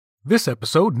This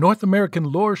episode, North American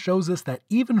lore shows us that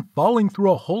even falling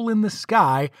through a hole in the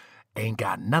sky ain't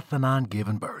got nothing on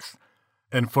giving birth.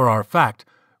 And for our fact,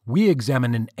 we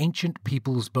examine an ancient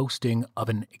people's boasting of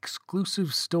an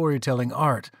exclusive storytelling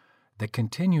art that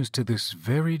continues to this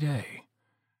very day.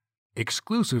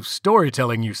 Exclusive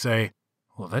storytelling, you say?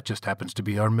 Well, that just happens to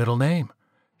be our middle name.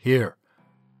 Here,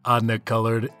 on the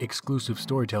Colored Exclusive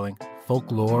Storytelling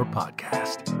Folklore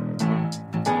Podcast.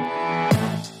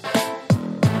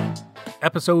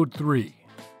 Episode 3,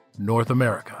 North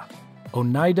America,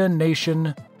 Oneida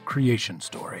Nation Creation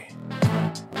Story.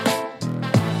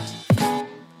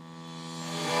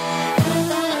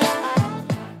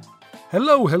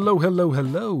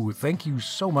 Hello. Thank you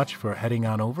so much for heading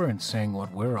on over and saying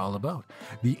what we're all about.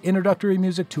 The introductory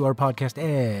music to our podcast,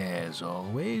 as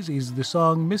always, is the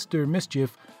song Mr.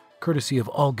 Mischief, courtesy of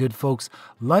All Good Folks,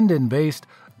 London-based,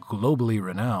 globally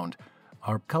renowned.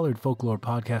 Our Colored Folklore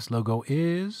Podcast logo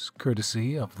is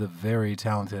courtesy of the very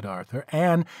talented Arthur.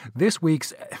 And this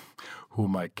week's, who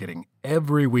am I kidding?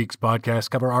 Every week's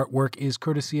podcast cover artwork is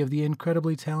courtesy of the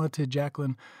incredibly talented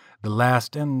Jacqueline. The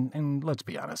last and let's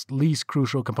be honest, least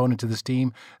crucial component to this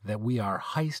team that we are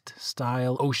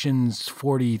heist-style Oceans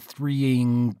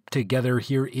 43ing together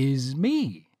here is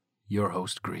me, your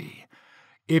host, Gree.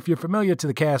 If you're familiar to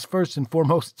the cast, first and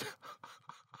foremost,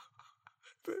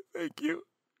 thank you.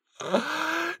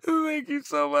 Thank you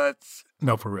so much.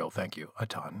 No, for real, thank you a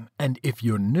ton. And if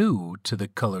you're new to the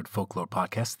Colored Folklore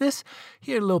Podcast, this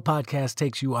here little podcast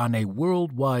takes you on a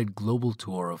worldwide global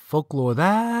tour of folklore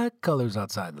that colors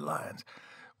outside the lines.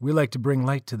 We like to bring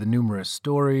light to the numerous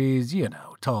stories,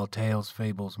 tall tales,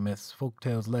 fables, myths,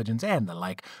 folktales, legends, and the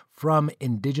like, from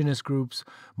indigenous groups,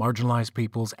 marginalized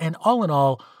peoples, and all in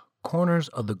all, corners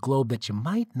of the globe that you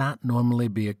might not normally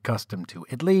be accustomed to,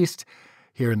 at least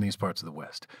here in these parts of the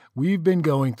West. We've been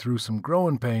going through some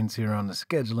growing pains here on the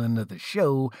scheduling of the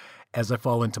show as I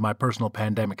fall into my personal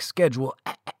pandemic schedule.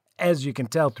 As you can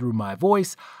tell through my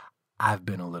voice, I've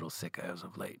been a little sick as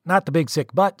of late. Not the big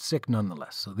sick, but sick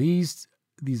nonetheless. So these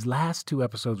last two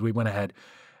episodes, we went ahead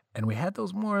and we had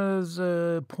those more as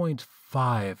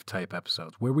 0.5 type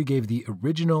episodes where we gave the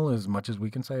original, as much as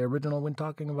we can say original when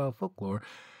talking about folklore,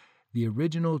 the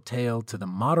original tale to the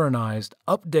modernized,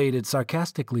 updated,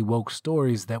 sarcastically woke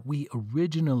stories that we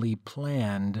originally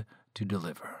planned to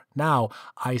deliver. Now,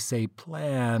 I say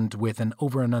planned with an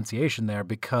over-enunciation there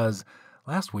because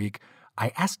last week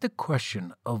I asked the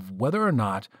question of whether or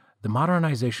not the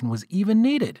modernization was even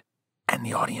needed, and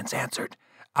the audience answered.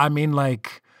 I mean,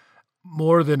 like,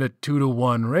 more than a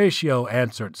 2-to-1 ratio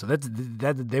answered. So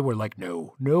that they were like,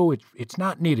 no, it's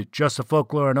not needed. Just the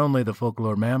folklore and only the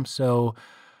folklore, ma'am. So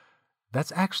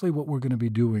that's actually what we're going to be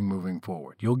doing moving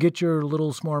forward. You'll get your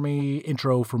little smarmy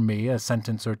intro from me, a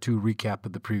sentence or two recap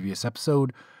of the previous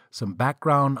episode, some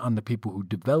background on the people who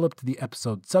developed the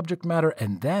episode subject matter,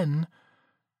 and then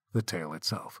the tale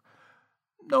itself.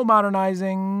 No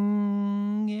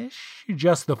modernizing-ish,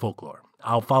 just the folklore.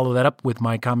 I'll follow that up with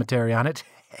my commentary on it.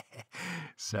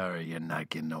 Sorry, you're not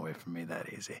getting away from me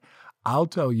that easy. I'll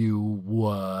tell you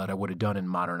what I would have done in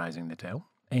modernizing the tale,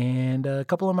 and a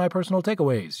couple of my personal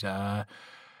takeaways,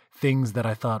 things that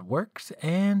I thought worked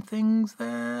and things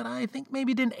that I think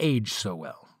maybe didn't age so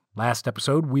well. Last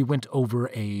episode, we went over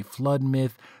a flood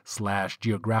myth /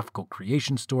 geographical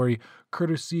creation story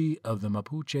courtesy of the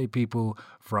Mapuche people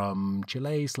from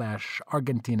Chile /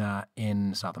 Argentina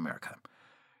in South America.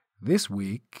 This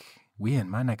week, we in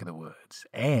my neck of the woods,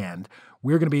 and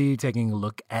we're going to be taking a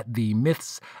look at the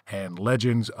myths and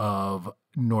legends of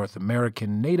North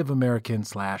American, Native American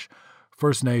 /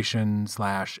 First Nation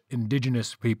 /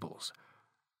 indigenous peoples.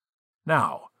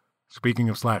 Now, speaking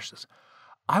of slashes,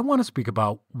 I want to speak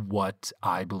about what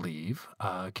I believe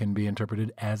can be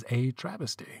interpreted as a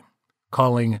travesty,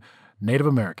 calling Native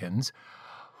Americans,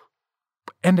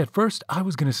 and at first I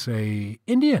was going to say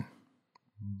Indian,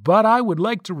 but I would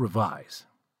like to revise.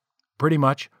 Pretty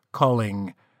much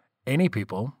calling any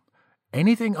people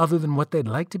anything other than what they'd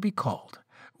like to be called.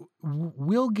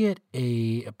 We'll get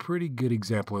a pretty good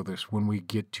example of this when we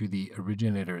get to the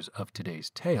originators of today's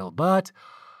tale, but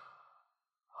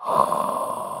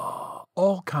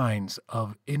all kinds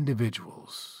of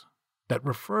individuals that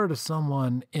refer to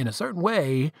someone in a certain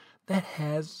way that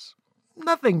has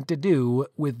nothing to do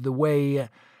with the way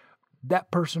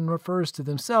that person refers to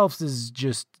themselves is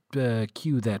just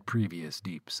cue that previous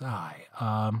deep sigh.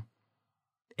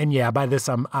 And yeah, by this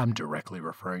I'm directly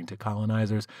referring to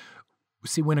colonizers.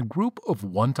 See, when a group of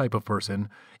one type of person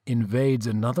invades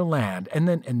another land and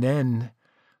then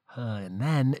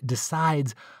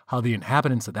decides how the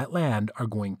inhabitants of that land are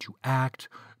going to act,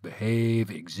 behave,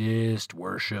 exist,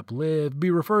 worship, live,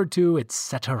 be referred to,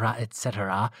 etc.,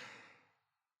 etc.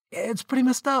 It's pretty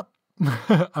messed up.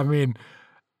 I mean,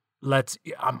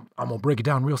 I'm going to break it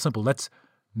down real simple. Let's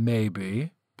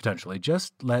maybe, potentially,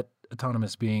 just let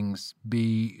autonomous beings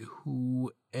be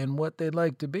who and what they'd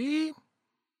like to be.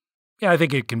 Yeah, I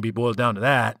think it can be boiled down to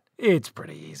that. It's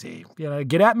pretty easy.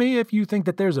 Get at me if you think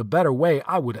that there's a better way.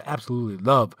 I would absolutely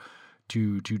love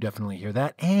to definitely hear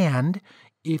that. And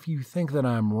if you think that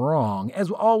I'm wrong, as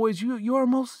always, you are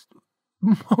most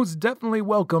definitely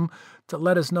welcome to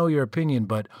let us know your opinion.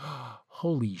 But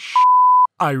holy shit,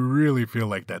 I really feel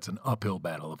like that's an uphill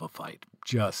battle of a fight.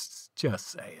 Just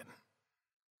saying.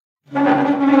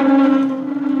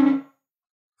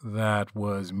 That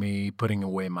was me putting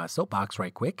away my soapbox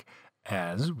right quick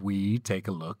as we take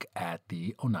a look at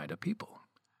the Oneida people.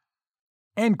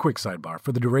 And quick sidebar,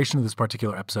 for the duration of this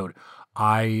particular episode,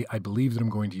 I believe that I'm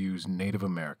going to use Native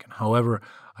American. However,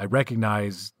 I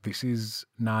recognize this is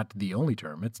not the only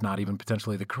term. It's not even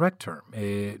potentially the correct term.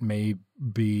 It may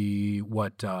be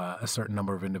what a certain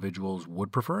number of individuals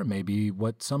would prefer. It may be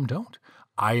what some don't.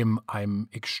 I'm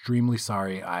extremely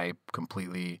sorry. I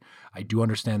do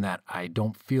understand that. I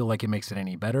don't feel like it makes it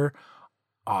any better.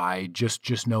 I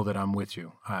just know that I'm with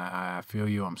you. I feel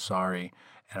you. I'm sorry.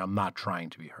 And I'm not trying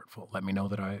to be hurtful. Let me know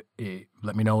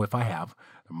let me know if I have.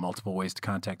 There are multiple ways to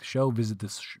contact the show. Visit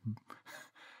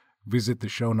the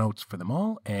show notes for them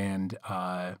all. And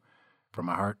from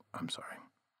my heart, I'm sorry.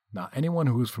 Now, anyone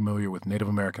who is familiar with Native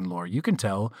American lore, you can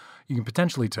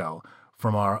potentially tell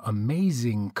from our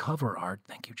amazing cover art,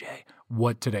 thank you, Jay,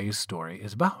 what today's story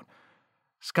is about.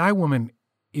 Sky Woman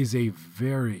is a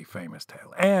very famous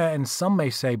tale. And some may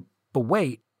say, but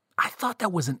wait, I thought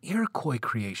that was an Iroquois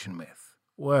creation myth.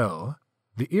 Well,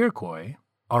 the Iroquois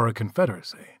are a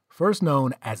confederacy, first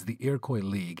known as the Iroquois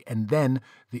League and then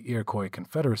the Iroquois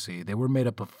Confederacy. They were made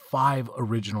up of 5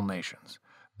 original nations: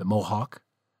 the Mohawk,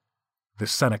 the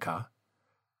Seneca,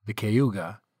 the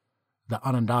Cayuga, the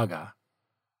Onondaga,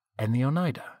 and the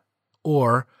Oneida,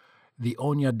 or the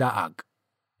Onyadaag.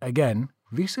 Again,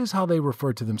 this is how they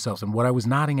refer to themselves and what I was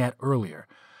nodding at earlier.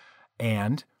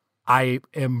 And I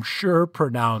am sure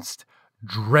pronounced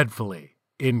dreadfully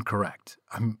incorrect.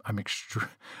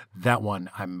 That one,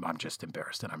 I'm just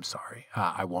embarrassed and I'm sorry.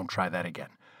 I won't try that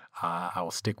again. I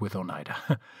will stick with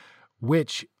Oneida,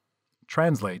 which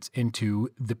translates into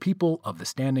the people of the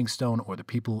standing stone or the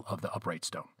people of the upright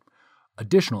stone.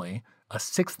 Additionally, a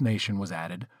 6th nation was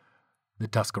added, the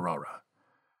Tuscarora.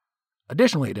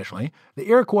 Additionally, the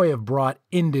Iroquois have brought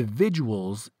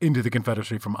individuals into the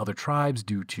Confederacy from other tribes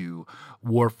due to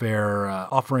warfare,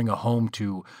 offering a home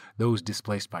to those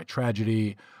displaced by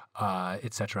tragedy,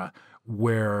 etc.,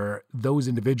 where those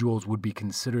individuals would be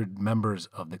considered members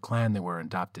of the clan they were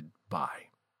adopted by.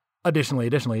 Additionally,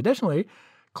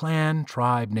 clan,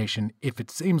 tribe, nation, if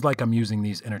it seems like I'm using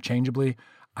these interchangeably,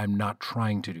 I'm not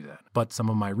trying to do that. But some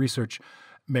of my research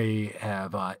may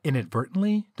have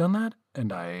inadvertently done that,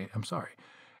 and I am sorry.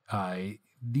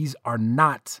 These are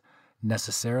not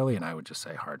necessarily, and I would just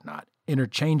say hard not,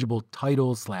 interchangeable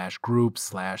titles /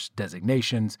 groups /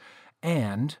 designations,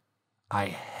 and I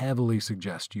heavily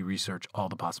suggest you research all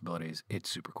the possibilities. It's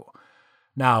super cool.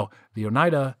 Now, the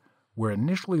Oneida were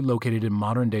initially located in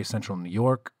modern-day central New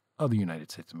York of the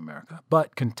United States of America,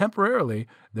 but contemporarily,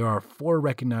 there are 4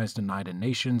 recognized Oneida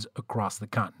nations across the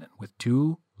continent, with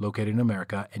 2 located in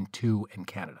America and 2 in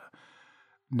Canada.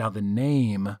 Now, the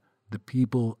name, the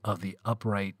people of the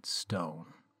upright stone,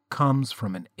 comes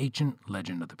from an ancient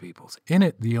legend of the peoples. In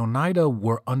it, the Oneida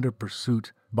were under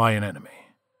pursuit by an enemy.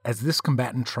 As this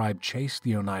combatant tribe chased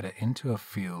the Oneida into a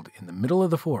field in the middle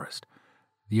of the forest,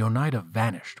 the Oneida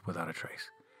vanished without a trace.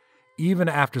 Even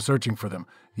after searching for them,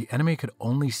 the enemy could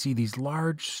only see these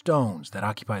large stones that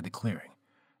occupied the clearing.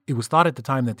 It was thought at the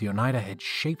time that the Oneida had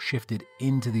shapeshifted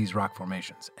into these rock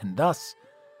formations, and thus,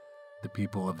 the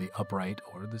people of the upright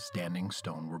or the standing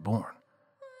stone were born.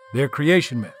 Their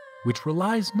creation myth, which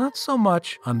relies not so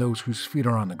much on those whose feet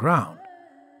are on the ground,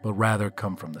 but rather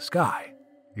come from the sky,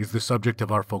 is the subject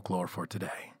of our folklore for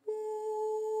today.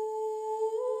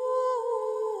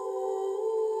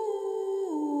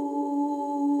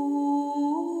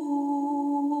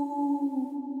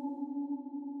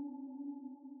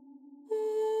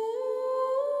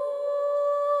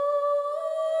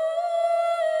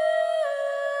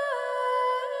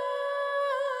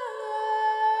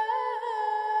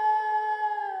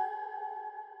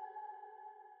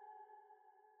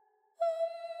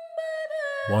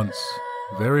 Once,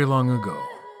 very long ago,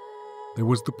 there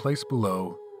was the place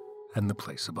below and the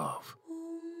place above.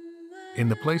 In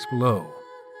the place below,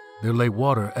 there lay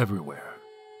water everywhere,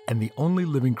 and the only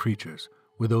living creatures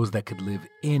were those that could live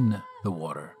in the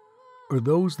water, or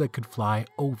those that could fly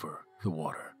over the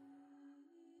water.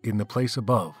 In the place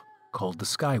above, called the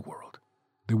Sky World,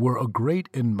 there were a great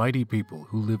and mighty people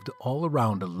who lived all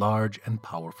around a large and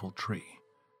powerful tree.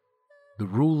 The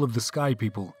rule of the Sky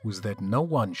People was that no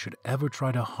one should ever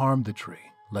try to harm the tree,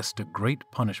 lest a great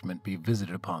punishment be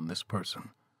visited upon this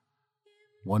person.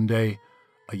 One day,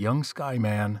 a young Sky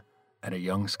Man and a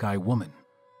young Sky Woman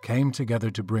came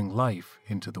together to bring life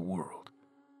into the world.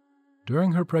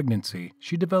 During her pregnancy,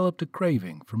 she developed a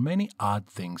craving for many odd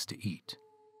things to eat.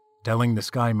 Telling the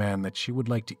Sky Man that she would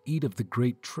like to eat of the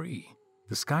great tree,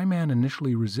 the Sky Man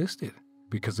initially resisted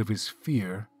because of his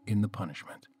fear in the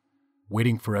punishment.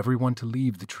 Waiting for everyone to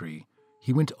leave the tree,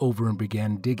 he went over and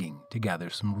began digging to gather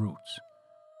some roots.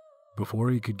 Before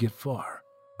he could get far,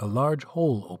 a large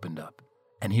hole opened up,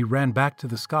 and he ran back to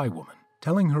the Sky Woman,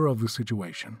 telling her of the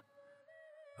situation.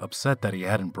 Upset that he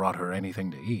hadn't brought her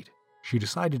anything to eat, she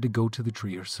decided to go to the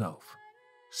tree herself.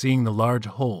 Seeing the large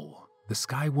hole, the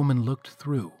Sky Woman looked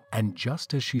through, and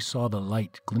just as she saw the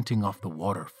light glinting off the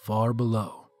water far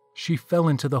below, she fell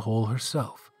into the hole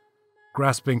herself.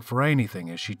 Grasping for anything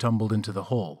as she tumbled into the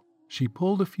hole, she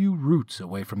pulled a few roots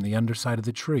away from the underside of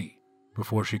the tree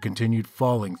before she continued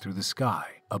falling through the sky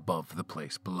above the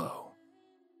place below.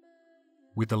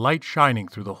 With the light shining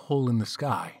through the hole in the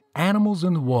sky, animals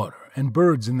in the water and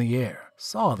birds in the air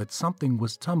saw that something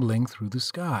was tumbling through the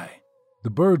sky. The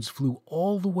birds flew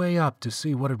all the way up to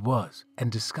see what it was and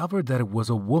discovered that it was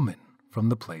a woman from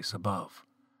the place above.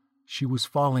 She was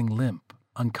falling limp,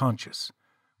 unconscious,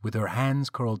 with her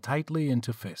hands curled tightly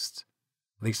into fists.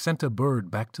 They sent a bird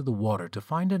back to the water to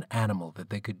find an animal that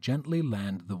they could gently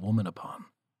land the woman upon.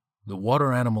 The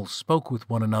water animals spoke with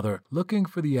one another, looking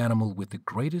for the animal with the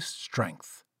greatest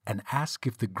strength, and asked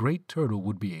if the great turtle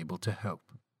would be able to help.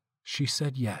 She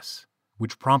said yes,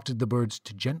 which prompted the birds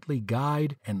to gently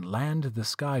guide and land the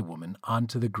Sky Woman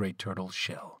onto the great turtle's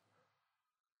shell.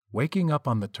 Waking up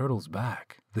on the turtle's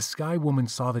back, the Sky Woman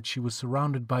saw that she was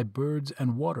surrounded by birds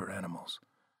and water animals.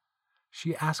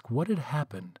 She asked what had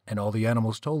happened, and all the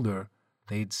animals told her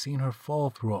they had seen her fall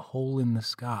through a hole in the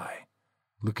sky.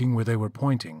 Looking where they were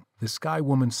pointing, the Sky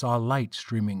Woman saw light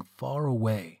streaming far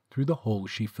away through the hole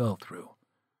she fell through.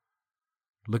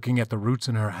 Looking at the roots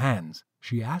in her hands,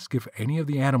 she asked if any of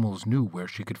the animals knew where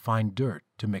she could find dirt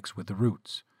to mix with the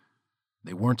roots.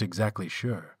 They weren't exactly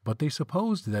sure, but they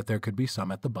supposed that there could be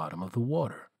some at the bottom of the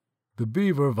water. The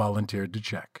beaver volunteered to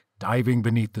check. Diving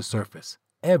beneath the surface,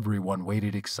 everyone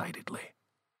waited excitedly.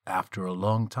 After a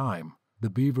long time,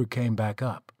 the beaver came back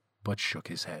up, but shook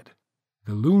his head.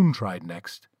 The loon tried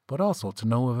next, but also to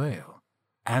no avail.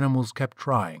 Animals kept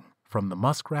trying, from the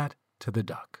muskrat to the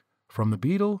duck, from the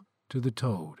beetle to the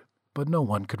toad, but no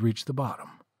one could reach the bottom.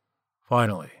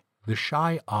 Finally, the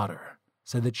shy otter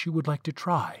said that she would like to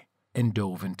try, and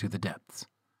dove into the depths.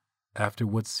 After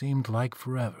what seemed like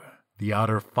forever, the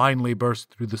otter finally burst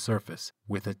through the surface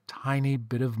with a tiny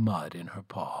bit of mud in her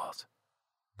paws.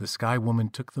 The Sky Woman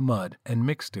took the mud and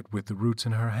mixed it with the roots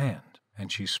in her hand,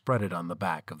 and she spread it on the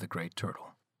back of the great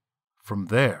turtle. From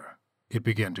there, it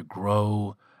began to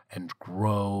grow and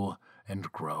grow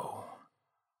and grow.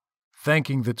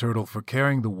 Thanking the turtle for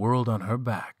carrying the world on her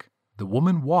back, the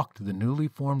woman walked the newly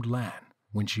formed land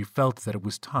when she felt that it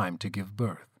was time to give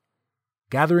birth.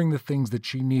 Gathering the things that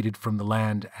she needed from the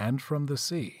land and from the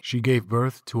sea, she gave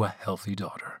birth to a healthy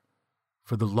daughter.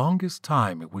 For the longest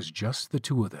time it was just the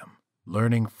two of them,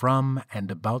 learning from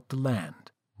and about the land,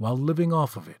 while living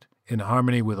off of it, in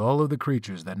harmony with all of the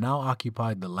creatures that now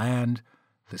occupied the land,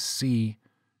 the sea,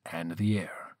 and the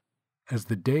air. As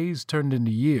the days turned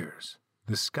into years,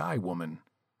 the Sky Woman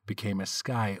became a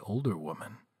Sky Older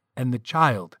Woman, and the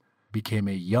child became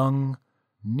a young,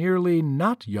 nearly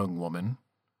not young woman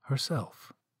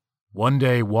herself. One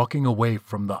day, walking away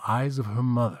from the eyes of her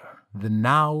mother, the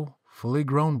now fully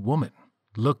grown woman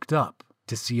looked up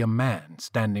to see a man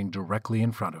standing directly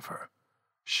in front of her.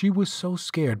 She was so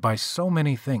scared by so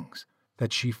many things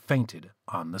that she fainted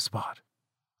on the spot.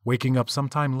 Waking up some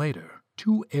time later,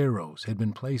 2 arrows had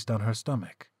been placed on her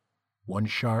stomach, one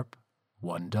sharp,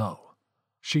 one dull.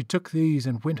 She took these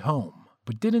and went home,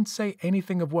 but didn't say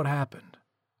anything of what happened.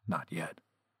 Not yet.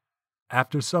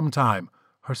 After some time,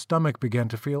 her stomach began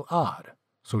to feel odd,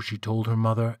 so she told her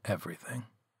mother everything.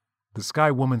 The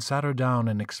Sky Woman sat her down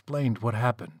and explained what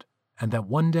happened, and that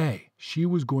one day she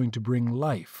was going to bring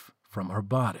life from her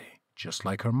body, just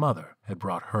like her mother had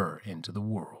brought her into the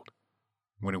world.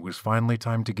 When it was finally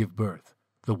time to give birth,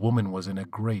 the woman was in a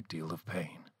great deal of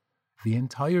pain. The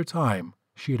entire time,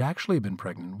 she had actually been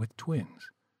pregnant with twins,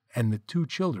 and the 2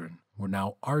 children were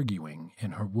now arguing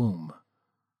in her womb.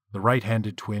 The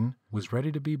right-handed twin was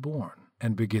ready to be born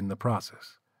and begin the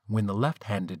process, when the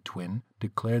left-handed twin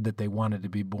declared that they wanted to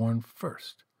be born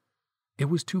first. It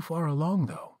was too far along,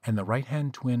 though, and the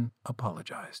right-hand twin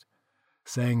apologized,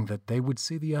 saying that they would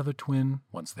see the other twin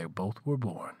once they both were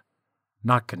born.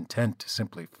 Not content to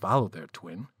simply follow their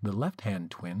twin, the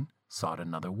left-hand twin sought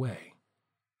another way.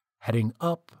 Heading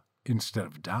up instead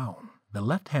of down, the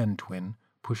left-hand twin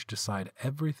pushed aside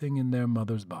everything in their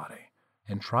mother's body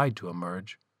and tried to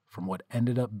emerge from what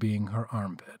ended up being her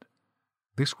armpit.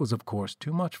 This was, of course,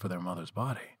 too much for their mother's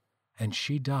body, and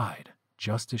she died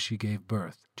just as she gave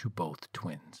birth to both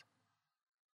twins.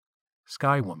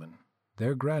 Sky Woman,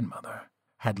 their grandmother,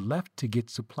 had left to get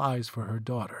supplies for her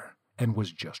daughter and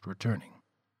was just returning.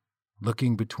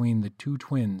 Looking between the two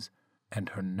twins and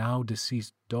her now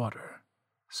deceased daughter,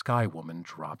 Sky Woman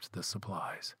dropped the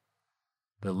supplies.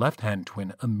 The left-hand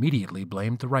twin immediately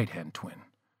blamed the right-hand twin.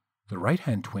 The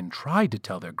right-hand twin tried to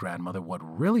tell their grandmother what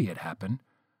really had happened,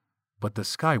 but the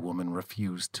Sky Woman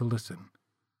refused to listen.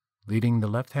 Leading the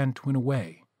left-hand twin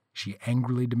away, she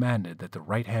angrily demanded that the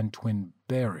right-hand twin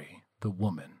bury the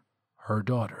woman, her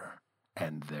daughter,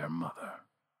 and their mother.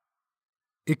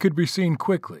 It could be seen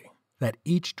quickly that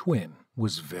each twin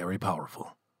was very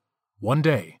powerful. One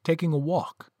day, taking a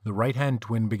walk, the right-hand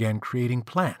twin began creating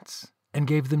plants and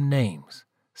gave them names,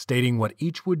 stating what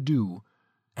each would do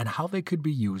and how they could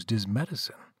be used as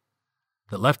medicine.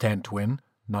 The left-hand twin,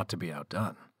 not to be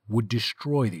outdone, would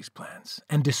destroy these plants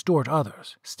and distort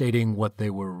others, stating what they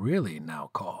were really now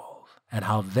called and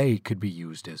how they could be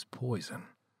used as poison.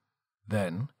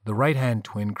 Then, the right-hand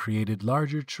twin created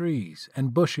larger trees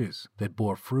and bushes that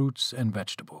bore fruits and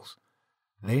vegetables.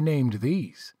 They named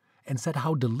these and said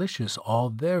how delicious all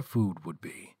their food would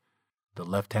be. The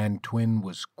left-hand twin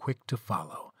was quick to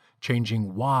follow,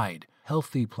 changing wide,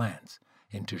 healthy plants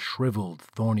into shriveled,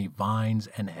 thorny vines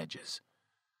and hedges.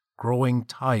 Growing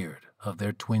tired of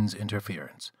their twins'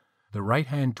 interference, the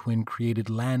right-hand twin created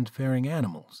land-faring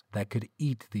animals that could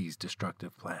eat these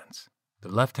destructive plants. The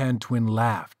left-hand twin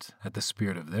laughed at the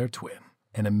spirit of their twin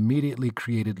and immediately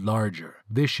created larger,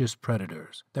 vicious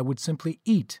predators that would simply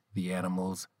eat the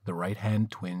animals the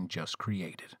right-hand twin just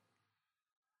created.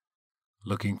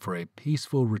 Looking for a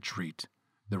peaceful retreat,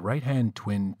 the right-hand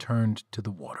twin turned to the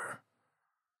water.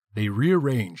 They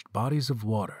rearranged bodies of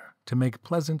water to make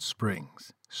pleasant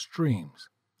springs, streams,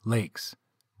 lakes,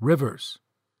 rivers,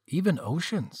 even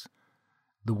oceans.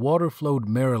 The water flowed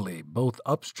merrily both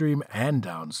upstream and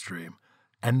downstream,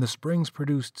 and the springs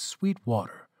produced sweet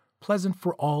water, pleasant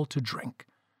for all to drink.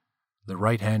 The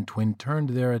right-hand twin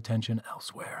turned their attention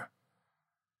elsewhere.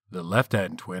 The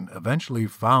left-hand twin eventually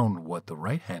found what the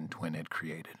right-hand twin had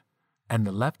created, and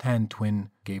the left-hand twin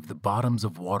gave the bottoms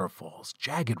of waterfalls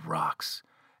jagged rocks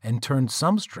and turned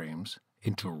some streams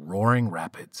into roaring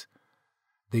rapids.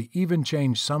 They even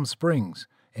changed some springs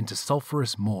into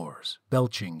sulphurous moors,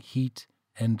 belching heat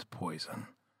and poison.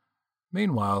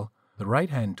 Meanwhile, the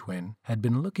right-hand twin had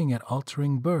been looking at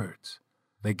altering birds.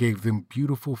 They gave them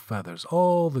beautiful feathers,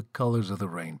 all the colors of the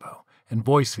rainbow, and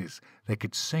voices that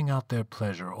could sing out their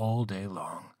pleasure all day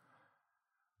long.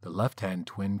 The left-hand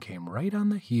twin came right on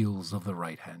the heels of the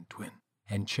right-hand twin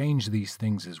and changed these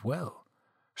things as well,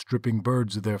 stripping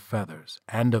birds of their feathers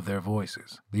and of their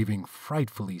voices, leaving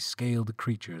frightfully scaled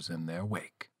creatures in their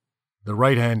wake. The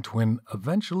right-hand twin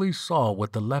eventually saw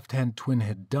what the left-hand twin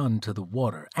had done to the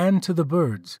water and to the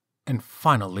birds, and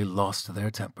finally lost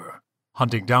their temper.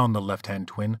 Hunting down the left-hand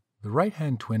twin, the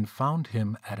right-hand twin found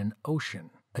him at an ocean,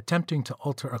 attempting to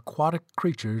alter aquatic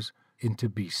creatures into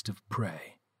beasts of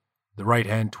prey. The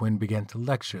right-hand twin began to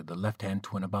lecture the left-hand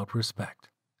twin about respect.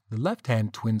 The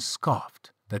left-hand twin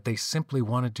scoffed that they simply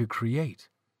wanted to create,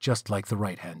 just like the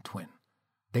right-hand twin.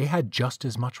 They had just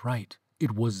as much right.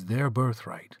 It was their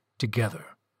birthright, together.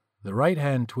 The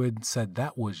right-hand twin said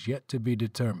that was yet to be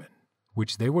determined,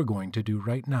 which they were going to do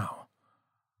right now.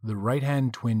 The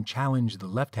right-hand twin challenged the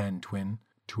left-hand twin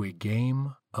to a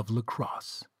game of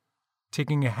lacrosse.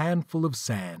 Taking a handful of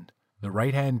sand, the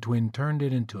right-hand twin turned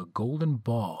it into a golden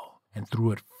ball and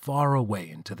threw it far away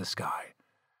into the sky.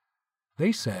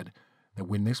 They said that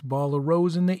when this ball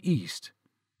arose in the east,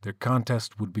 their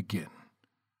contest would begin.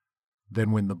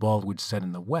 Then when the ball would set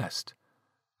in the west,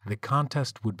 the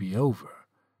contest would be over,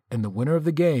 and the winner of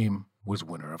the game was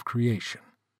winner of creation.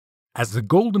 As the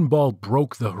golden ball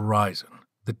broke the horizon,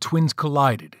 the twins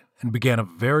collided and began a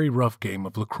very rough game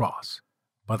of lacrosse.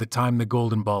 By the time the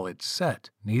golden ball had set,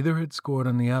 neither had scored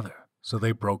on the other, so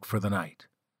they broke for the night.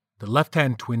 The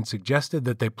left-hand twin suggested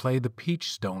that they play the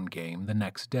peach stone game the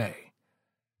next day.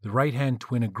 The right-hand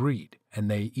twin agreed, and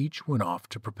they each went off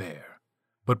to prepare.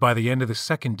 But by the end of the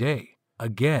second day,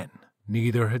 again,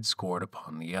 neither had scored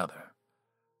upon the other.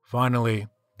 Finally,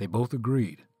 they both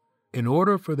agreed. In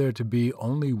order for there to be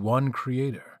only one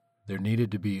creator, there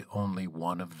needed to be only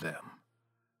one of them.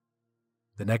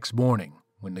 The next morning,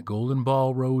 when the golden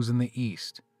ball rose in the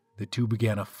east, the two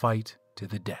began a fight to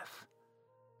the death.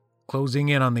 Closing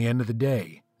in on the end of the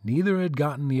day, neither had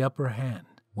gotten the upper hand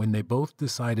when they both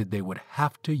decided they would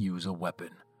have to use a weapon.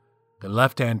 The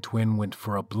left-hand twin went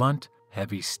for a blunt,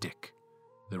 heavy stick.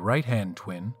 The right-hand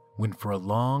twin went for a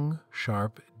long,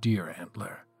 sharp deer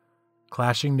antler.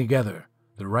 Clashing together,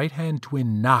 the right-hand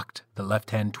twin knocked the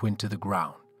left-hand twin to the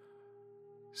ground.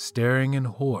 Staring in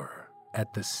horror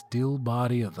at the still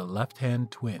body of the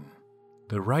left-hand twin,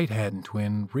 the right-hand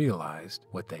twin realized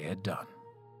what they had done.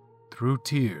 Through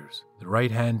tears, the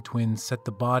right-hand twin set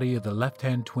the body of the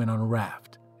left-hand twin on a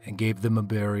raft and gave them a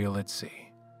burial at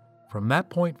sea. From that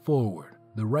point forward,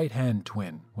 the right-hand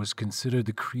twin was considered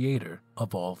the creator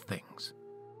of all things.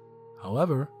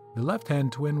 However, the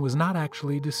left-hand twin was not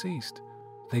actually deceased.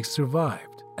 They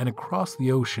survived, and across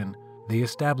the ocean, they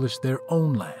established their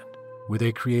own land, where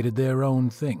they created their own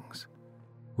things,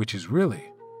 which is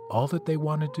really all that they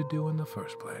wanted to do in the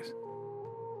first place.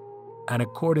 And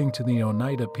according to the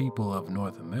Oneida people of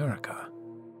North America,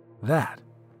 that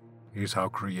is how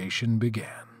creation began.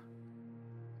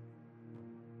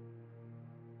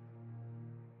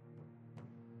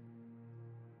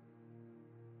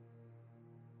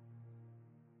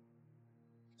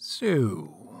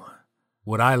 So,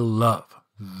 what I love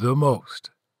the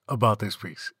most about this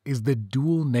piece is the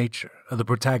dual nature of the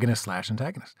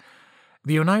protagonist/antagonist.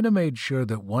 The Oneida made sure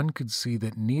that one could see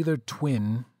that neither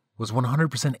twin was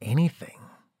 100% anything,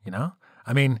 you know?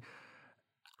 I mean,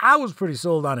 I was pretty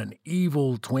sold on an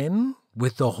evil twin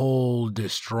with the whole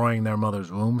destroying their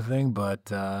mother's womb thing,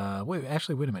 but wait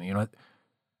a minute, you know what?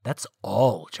 That's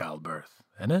all childbirth,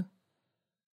 isn't it?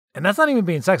 And that's not even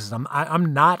being sexist.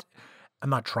 I'm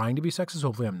not trying to be sexist.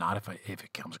 Hopefully I'm not. If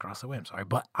it comes across that way, I'm sorry.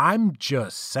 But I'm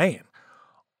just saying,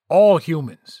 all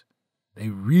humans, they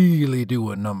really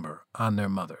do a number on their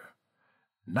mother.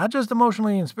 Not just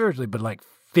emotionally and spiritually, but like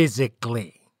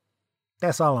physically.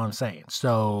 That's all I'm saying.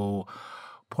 So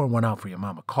pour one out for your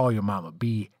mama. Call your mama.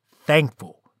 Be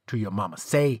thankful to your mama.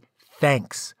 Say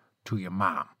thanks to your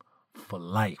mom for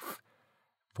life,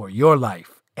 for your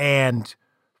life, and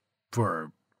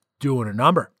for doing a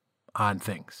number on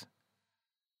things.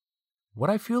 What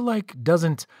I feel like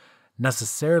doesn't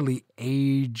necessarily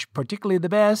age particularly the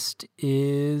best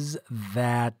is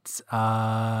that,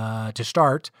 to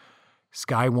start,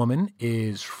 Sky Woman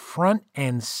is front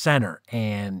and center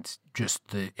and just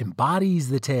embodies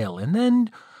the tale. And then,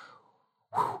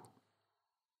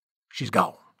 she's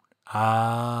gone.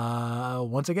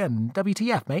 Once again,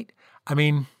 WTF, mate. I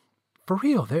mean, for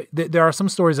real, there are some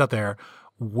stories out there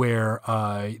where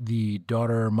the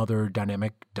daughter-mother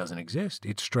dynamic doesn't exist.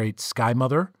 It's straight Sky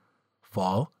Mother,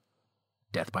 fall,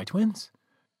 death by twins.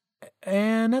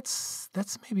 And that's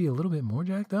maybe a little bit more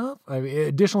jacked up. I mean,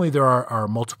 additionally, there are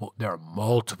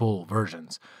multiple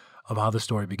versions of how the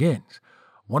story begins.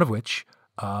 One of which,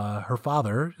 her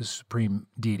father, the supreme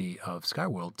deity of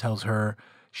Skyworld, tells her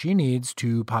she needs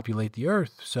to populate the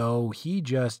earth. So he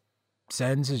just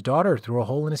sends his daughter through a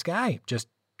hole in the sky.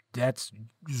 That's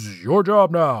your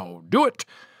job now. Do it.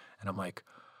 And I'm like,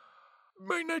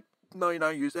 might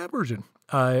not use that version.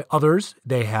 Others,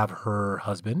 they have her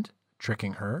husband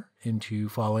tricking her into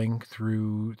falling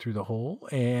through the hole.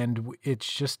 And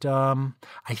it's just, I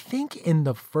think in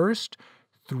the first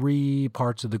 3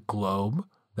 parts of the globe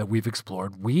that we've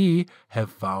explored, we have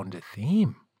found a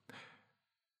theme.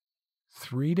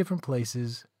 3 different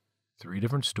places, 3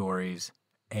 different stories,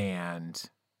 and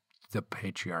the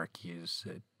patriarchy is,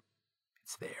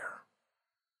 it's there.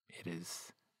 It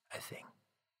is a thing.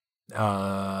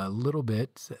 A little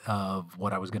bit of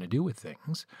what I was going to do with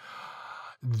things.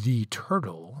 The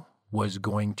turtle was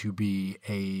going to be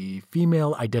a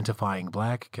female identifying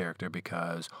black character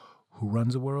because who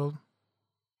runs the world?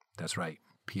 That's right,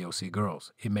 POC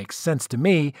girls. It makes sense to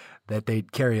me that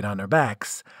they'd carry it on their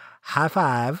backs. High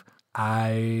five.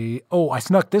 I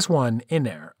snuck this one in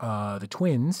there. The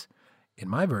twins, in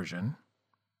my version,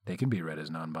 they can be read as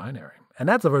non-binary. And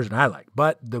that's the version I like.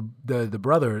 But the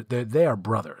brother, they are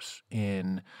brothers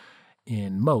in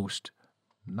most,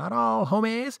 not all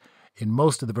homies, in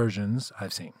most of the versions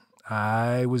I've seen.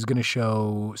 I was going to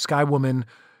show Sky Woman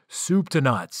soup to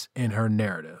nuts in her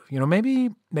narrative. You know,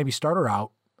 maybe start her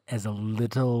out as a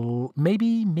little,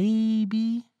 maybe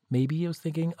I was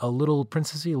thinking a little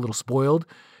princessy, a little spoiled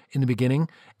in the beginning,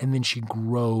 and then she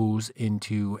grows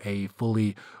into a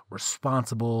fully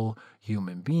responsible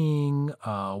human being,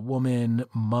 woman,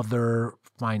 mother,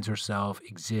 finds herself,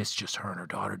 exists, just her and her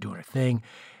daughter doing her thing.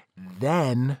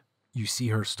 Then you see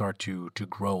her start to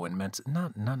grow and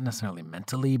not necessarily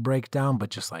mentally break down, but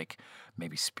just like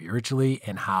maybe spiritually,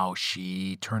 and how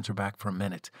she turns her back for a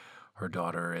minute. Her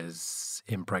daughter is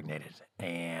impregnated,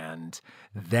 and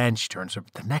then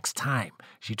the next time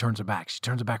she turns her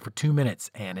back for 2 minutes,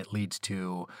 and it leads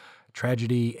to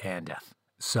tragedy and death.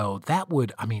 So that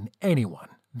would,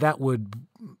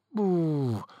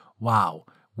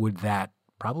 would that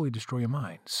probably destroy your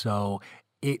mind. So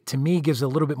it, to me, gives a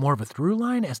little bit more of a through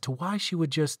line as to why she would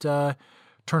just turn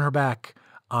her back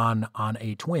on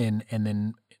a twin and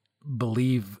then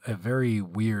believe a very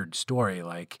weird story.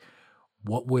 Like,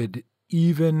 what would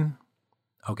even...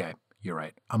 Okay, you're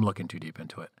right. I'm looking too deep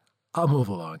into it. I'll move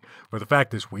along. For the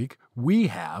fact this week, we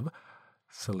have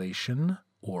Salation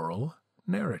oral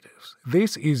narratives.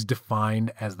 This is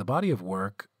defined as the body of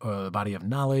work, the body of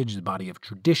knowledge, the body of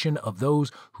tradition of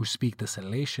those who speak the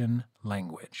Salation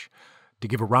language. To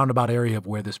give a roundabout area of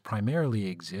where this primarily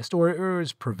exists or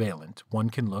is prevalent, one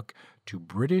can look to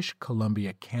British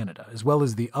Columbia, Canada, as well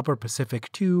as the upper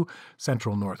Pacific to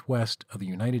central northwest of the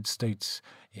United States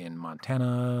in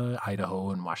Montana,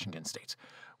 Idaho, and Washington states.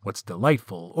 What's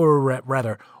delightful, or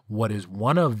rather, what is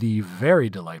one of the very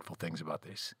delightful things about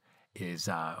this is,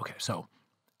 so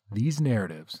these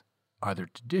narratives are the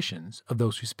traditions of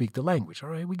those who speak the language. All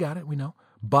right, we got it, we know.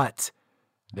 But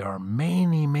there are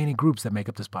many, many groups that make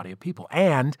up this body of people,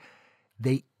 and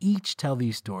they each tell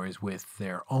these stories with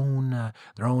their own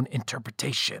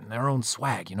interpretation, their own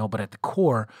swag, But at the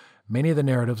core, many of the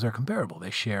narratives are comparable. They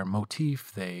share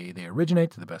motif. They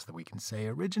originate, to the best that we can say,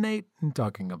 originate. In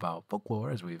talking about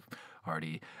folklore, as we've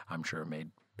already, I'm sure, made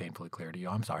painfully clear to you.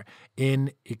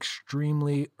 In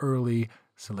extremely early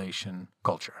Salation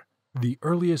culture. The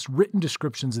earliest written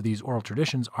descriptions of these oral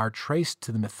traditions are traced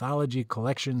to the mythology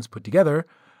collections put together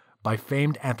by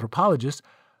famed anthropologist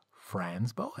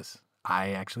Franz Boas.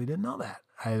 I actually didn't know that.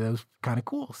 That was kind of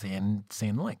cool seeing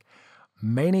the link.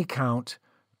 Many count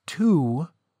 2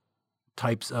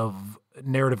 types of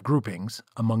narrative groupings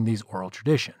among these oral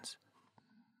traditions.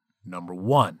 Number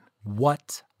 1,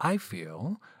 what I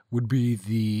feel would be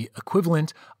the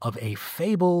equivalent of a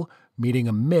fable meeting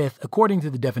a myth, according to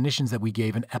the definitions that we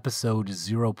gave in episode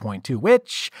 0.2,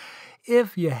 which,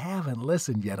 if you haven't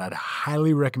listened yet, I'd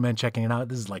highly recommend checking it out.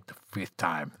 This is like the 5th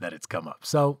time that it's come up.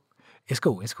 So it's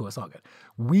cool, it's all good.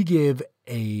 We give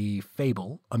a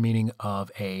fable a meaning of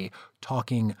a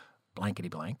talking blankety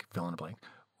blank, fill in a blank,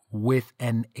 with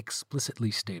an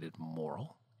explicitly stated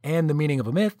moral, and the meaning of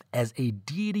a myth as a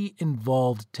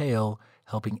deity-involved tale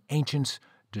helping ancients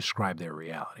describe their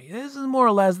reality. This is more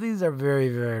or less, these are very,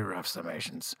 very rough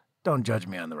summations. Don't judge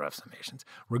me on the rough summations.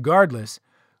 Regardless,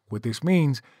 what this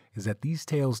means is that these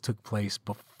tales took place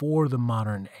before the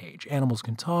modern age. Animals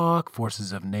can talk,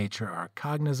 forces of nature are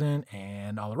cognizant,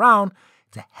 and all around,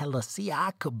 it's a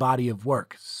helasiac body of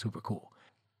work. Super cool.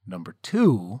 Number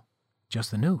 2,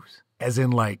 just the news. As in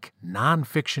like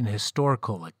nonfiction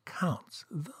historical accounts,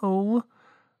 though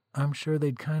I'm sure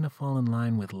they'd kind of fall in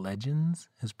line with legends,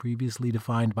 as previously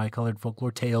defined by colored folklore,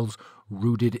 tales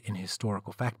rooted in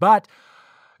historical fact. But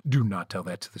do not tell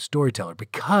that to the storyteller,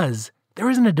 because there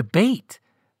isn't a debate.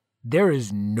 There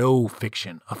is no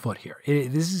fiction afoot here.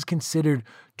 This is considered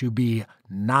to be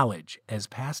knowledge as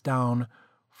passed down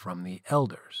from the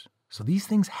elders. So these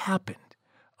things happened.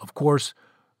 Of course,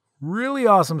 really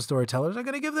awesome storytellers are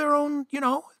going to give their own,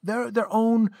 their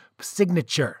own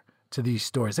signature to these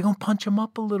stories. They're going to punch them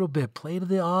up a little bit, play to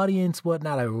the audience,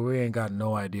 whatnot. We ain't got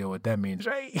no idea what that means,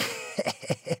 right?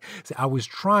 See, I was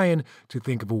trying to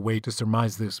think of a way to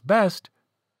surmise this best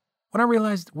when I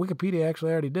realized Wikipedia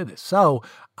actually already did this. So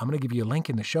I'm going to give you a link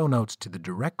in the show notes to the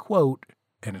direct quote,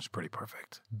 and it's pretty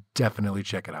perfect. Definitely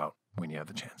check it out when you have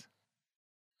the chance.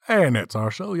 And that's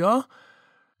our show, y'all.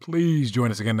 Please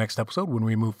join us again next episode when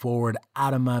we move forward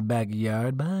out of my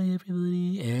backyard. Bye,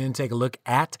 everybody. And take a look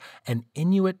at an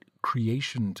Inuit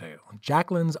creation tale.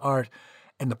 Jacqueline's art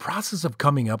and the process of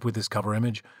coming up with this cover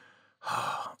image,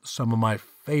 some of my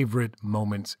favorite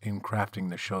moments in crafting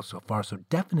the show so far. So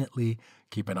definitely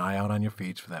keep an eye out on your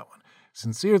feeds for that one.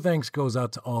 Sincere thanks goes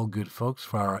out to all good folks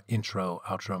for our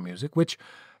outro music, which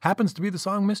happens to be the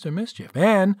song Mr. Mischief.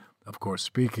 And, of course,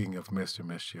 speaking of Mr.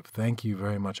 Mischief, thank you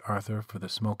very much, Arthur, for the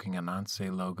Smoking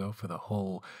Ananse logo, for the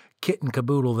whole kit and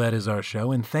caboodle that is our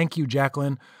show. And thank you,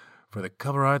 Jacqueline, for the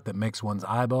cover art that makes one's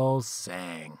eyeballs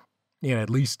sang. At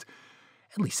least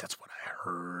that's what I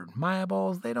heard. My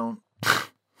eyeballs, they don't...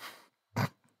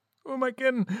 Who am I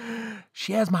kidding?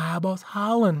 She has my eyeballs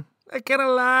howling. I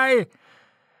cannot lie.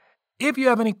 If you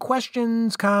have any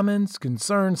questions, comments,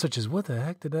 concerns, such as what the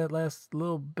heck did that last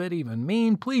little bit even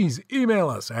mean, please email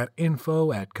us at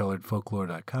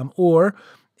info@coloredfolklore.com. Or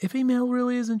if email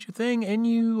really isn't your thing and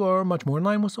you are much more in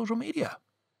line with social media.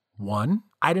 1,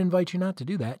 I'd invite you not to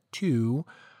do that. 2,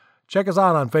 check us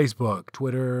out on Facebook,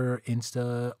 Twitter,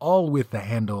 Insta, all with the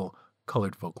handle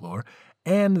Colored Folklore.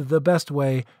 And the best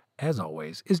way, as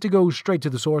always, is to go straight to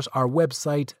the source, our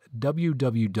website,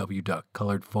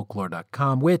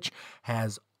 www.coloredfolklore.com, which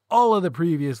has all of the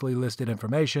previously listed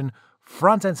information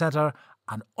front and center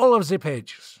on all of the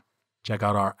pages. Check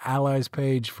out our allies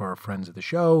page for our friends of the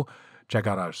show. Check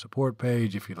out our support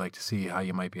page if you'd like to see how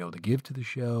you might be able to give to the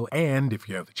show. And if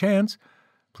you have the chance,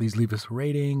 please leave us a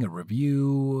rating, a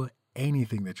review,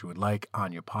 anything that you would like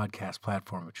on your podcast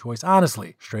platform of choice.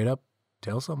 Honestly, straight up,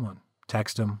 tell someone.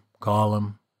 Text them, call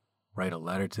them, write a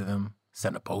letter to them,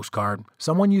 send a postcard.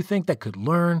 Someone you think that could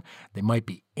learn, they might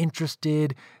be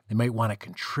interested, they might want to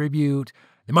contribute,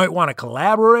 they might want to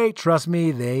collaborate. Trust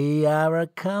me, they are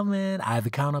coming. I have the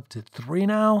count up to 3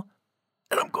 now,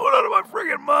 and I'm going out of my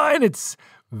friggin' mind. It's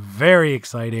very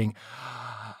exciting.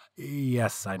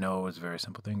 Yes, I know it's very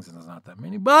simple things, and there's not that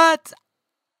many, but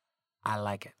I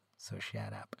like it. So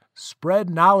shut up. Spread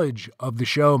knowledge of the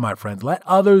show, my friends. Let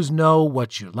others know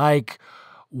what you like,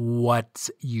 what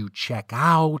you check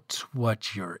out,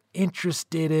 what you're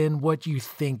interested in, what you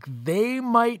think they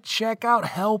might check out.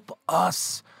 Help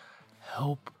us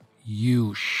help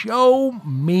you. Show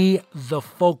me the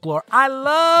folklore. I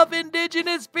love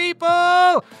indigenous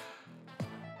people.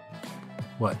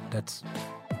 What? That's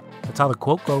how the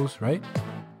quote goes, right?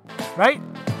 Right?